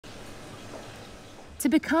To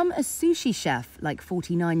become a sushi chef like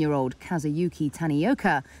 49-year-old Kazuyuki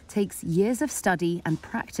Tanioka takes years of study and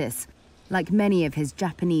practice. Like many of his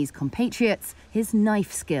Japanese compatriots, his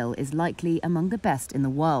knife skill is likely among the best in the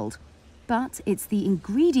world. But it's the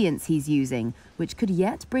ingredients he's using which could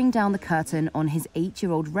yet bring down the curtain on his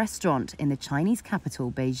 8-year-old restaurant in the Chinese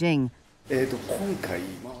capital, Beijing.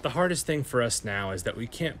 The hardest thing for us now is that we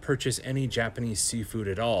can't purchase any Japanese seafood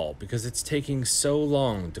at all because it's taking so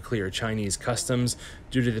long to clear Chinese customs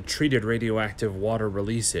due to the treated radioactive water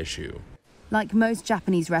release issue. Like most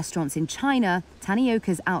Japanese restaurants in China,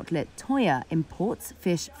 Tanioka's outlet Toya imports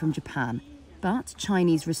fish from Japan. But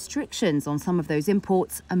Chinese restrictions on some of those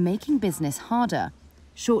imports are making business harder.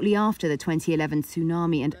 Shortly after the 2011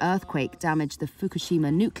 tsunami and earthquake damaged the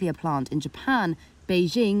Fukushima nuclear plant in Japan,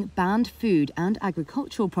 Beijing banned food and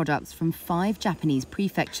agricultural products from 5 Japanese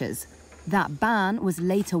prefectures. That ban was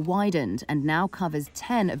later widened and now covers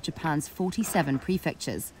 10 of Japan's 47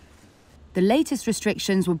 prefectures. The latest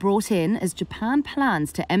restrictions were brought in as Japan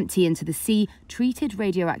plans to empty into the sea treated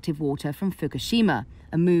radioactive water from Fukushima,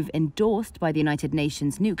 a move endorsed by the United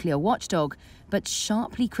Nations nuclear watchdog, but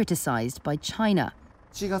sharply criticized by China.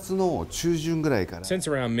 Since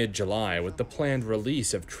around mid-July, with the planned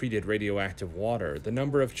release of treated radioactive water, the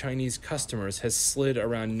number of Chinese customers has slid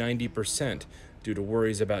around 90% due to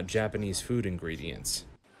worries about Japanese food ingredients.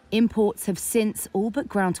 Imports have since all but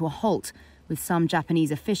ground to a halt, with some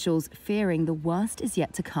Japanese officials fearing the worst is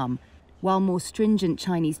yet to come. While more stringent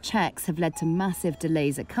Chinese checks have led to massive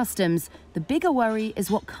delays at customs, the bigger worry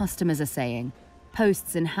is what customers are saying.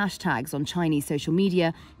 Posts and hashtags on Chinese social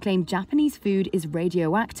media claim Japanese food is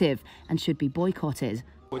radioactive and should be boycotted.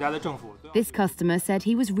 This customer said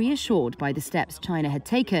he was reassured by the steps China had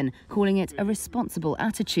taken, calling it a responsible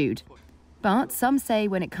attitude. But some say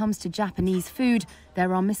when it comes to Japanese food,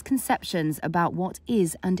 there are misconceptions about what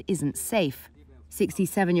is and isn't safe.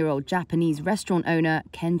 67-year-old Japanese restaurant owner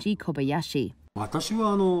Kenji Kobayashi.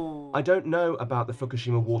 I don't know about the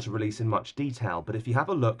Fukushima water release in much detail, but if you have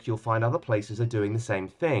a look, you'll find other places are doing the same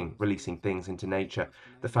thing, releasing things into nature.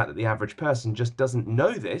 The fact that the average person just doesn't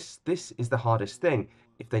know this is the hardest thing.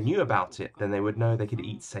 If they knew about it, then they would know they could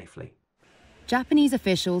eat safely. Japanese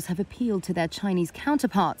officials have appealed to their Chinese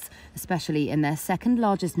counterparts, especially in their second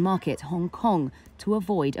largest market, Hong Kong, to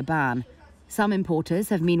avoid a ban. Some importers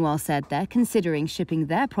have meanwhile said they're considering shipping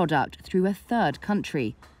their product through a third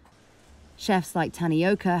country. Chefs like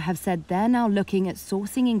Tanioka have said they're now looking at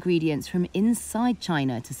sourcing ingredients from inside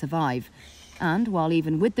China to survive. And while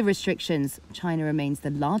even with the restrictions, China remains the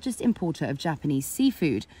largest importer of Japanese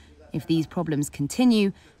seafood. If these problems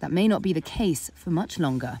continue, that may not be the case for much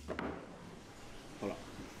longer.